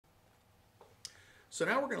So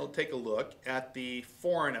now we're going to take a look at the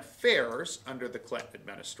foreign affairs under the Clinton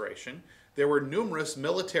administration. There were numerous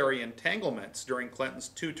military entanglements during Clinton's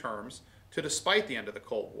 2 terms to despite the end of the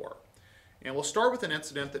Cold War. And we'll start with an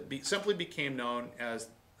incident that simply became known as,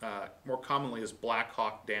 more commonly as Black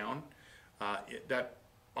Hawk Down. That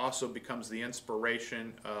also becomes the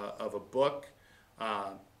inspiration of a book.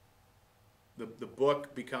 The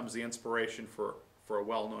book becomes the inspiration for a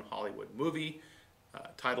well-known Hollywood movie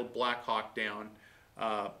titled Black Hawk Down.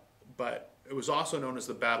 But it was also known as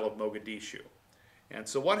the Battle of Mogadishu. And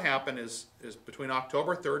so what happened is between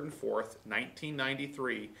October 3rd and 4th,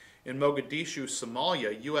 1993, in Mogadishu,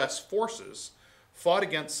 Somalia, U.S. forces fought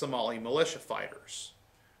against Somali militia fighters.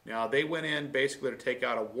 Now, they went in basically to take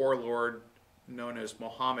out a warlord known as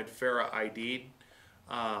Mohammed Farah Aidid,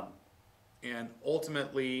 and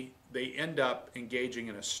ultimately they end up engaging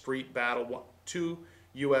in a street battle. 2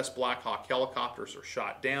 U.S. Black Hawk helicopters are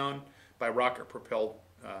shot down by rocket-propelled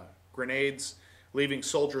grenades, leaving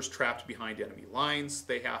soldiers trapped behind enemy lines.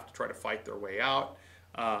 They have to try to fight their way out.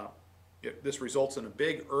 This results in a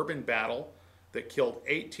big urban battle that killed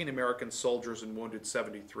 18 American soldiers and wounded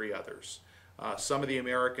 73 others. Some of the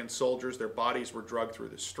American soldiers, their bodies were dragged through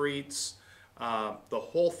the streets. The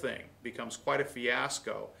whole thing becomes quite a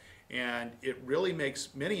fiasco, and it really makes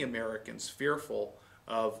many Americans fearful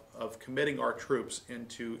of committing our troops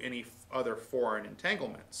into any other foreign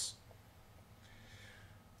entanglements.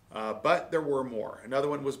 But there were more. Another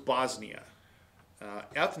one was Bosnia.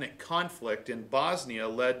 Ethnic conflict in Bosnia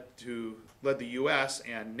led the U.S.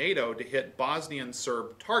 and NATO to hit Bosnian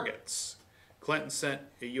Serb targets. Clinton sent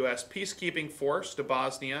a U.S. peacekeeping force to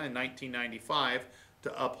Bosnia in 1995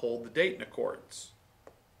 to uphold the Dayton Accords.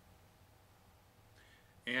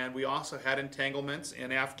 And we also had entanglements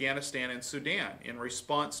in Afghanistan and Sudan in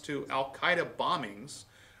response to al-Qaeda bombings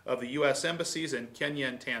of the U.S. embassies in Kenya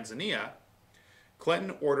and Tanzania.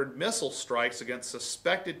 Clinton ordered missile strikes against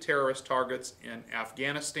suspected terrorist targets in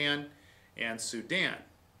Afghanistan and Sudan.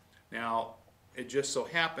 Now, it just so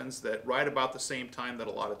happens that right about the same time that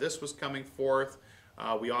a lot of this was coming forth,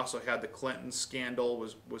 we also had the Clinton scandal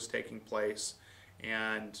was taking place,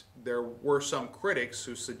 and there were some critics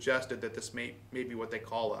who suggested that this may be what they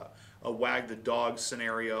call a wag the dog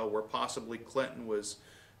scenario, where possibly Clinton was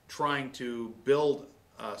trying to build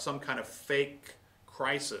some kind of fake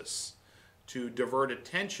crisis to divert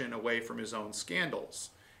attention away from his own scandals.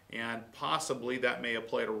 And possibly that may have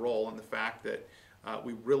played a role in the fact that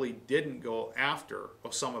we really didn't go after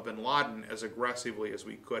Osama bin Laden as aggressively as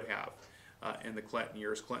we could have in the Clinton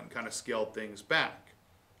years. Clinton kind of scaled things back.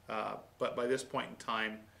 But by this point in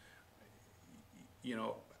time,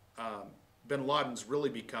 bin Laden's really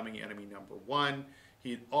becoming enemy number one.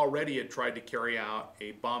 He already had tried to carry out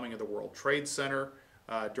a bombing of the World Trade Center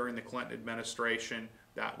during the Clinton administration.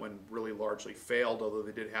 That one really largely failed, although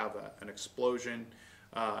they did have an explosion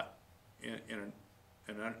in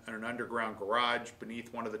an underground garage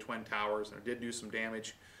beneath one of the Twin Towers, and it did do some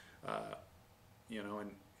damage,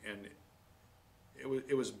 and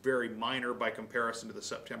it was very minor by comparison to the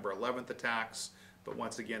September 11th attacks, but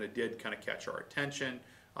once again it did kind of catch our attention.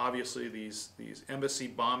 Obviously these embassy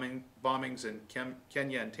bombings in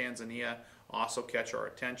Kenya and Tanzania also catch our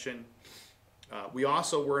attention. We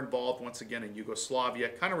also were involved once again in Yugoslavia,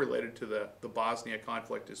 kind of related to the Bosnia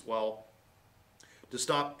conflict as well, to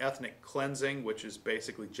stop ethnic cleansing, which is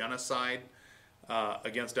basically genocide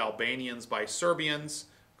against Albanians by Serbians.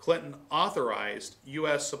 Clinton authorized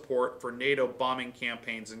U.S. support for NATO bombing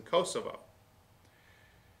campaigns in Kosovo.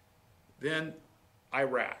 Then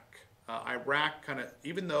Iraq. Iraq kind of,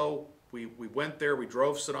 even though we went there, we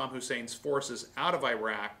drove Saddam Hussein's forces out of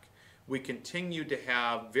Iraq, we continued to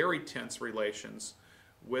have very tense relations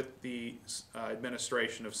with the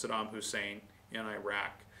administration of Saddam Hussein in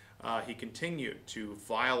Iraq. He continued to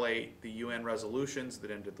violate the UN resolutions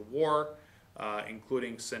that ended the war,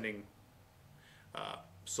 including sending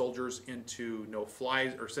soldiers into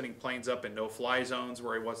no-fly, or sending planes up in no-fly zones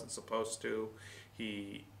where he wasn't supposed to.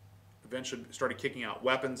 He eventually started kicking out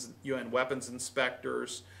UN weapons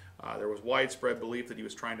inspectors. There was widespread belief that he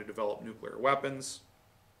was trying to develop nuclear weapons.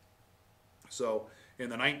 So in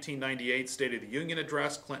the 1998 State of the Union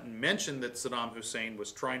address, Clinton mentioned that Saddam Hussein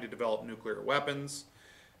was trying to develop nuclear weapons.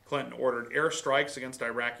 Clinton ordered airstrikes against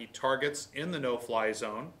Iraqi targets in the no-fly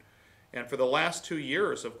zone. And for the last 2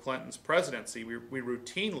 years of Clinton's presidency, we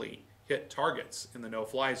routinely hit targets in the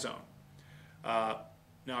no-fly zone. Now,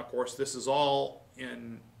 of course, this is all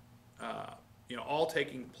all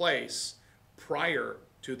taking place prior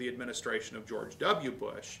to the administration of George W.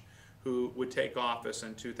 Bush, who would take office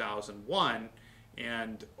in 2001,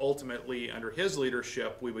 and ultimately under his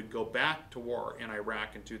leadership we would go back to war in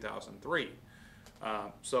Iraq in 2003.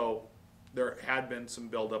 So there had been some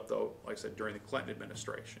buildup, though, like I said, during the Clinton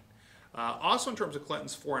administration. Also, in terms of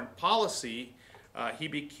Clinton's foreign policy, he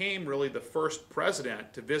became really the first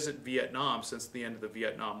president to visit Vietnam since the end of the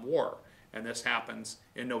Vietnam War. And this happens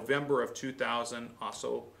in November of 2000,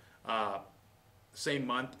 also same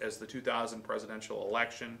month as the 2000 presidential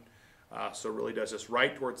election. So really does this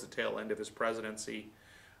right towards the tail end of his presidency.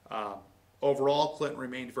 Overall, Clinton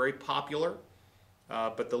remained very popular,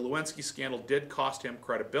 but the Lewinsky scandal did cost him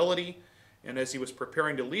credibility. And as he was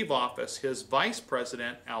preparing to leave office, his vice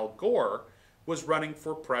president, Al Gore, was running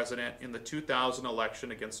for president in the 2000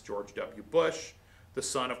 election against George W. Bush, the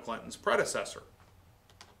son of Clinton's predecessor.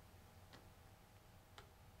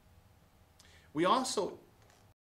 We also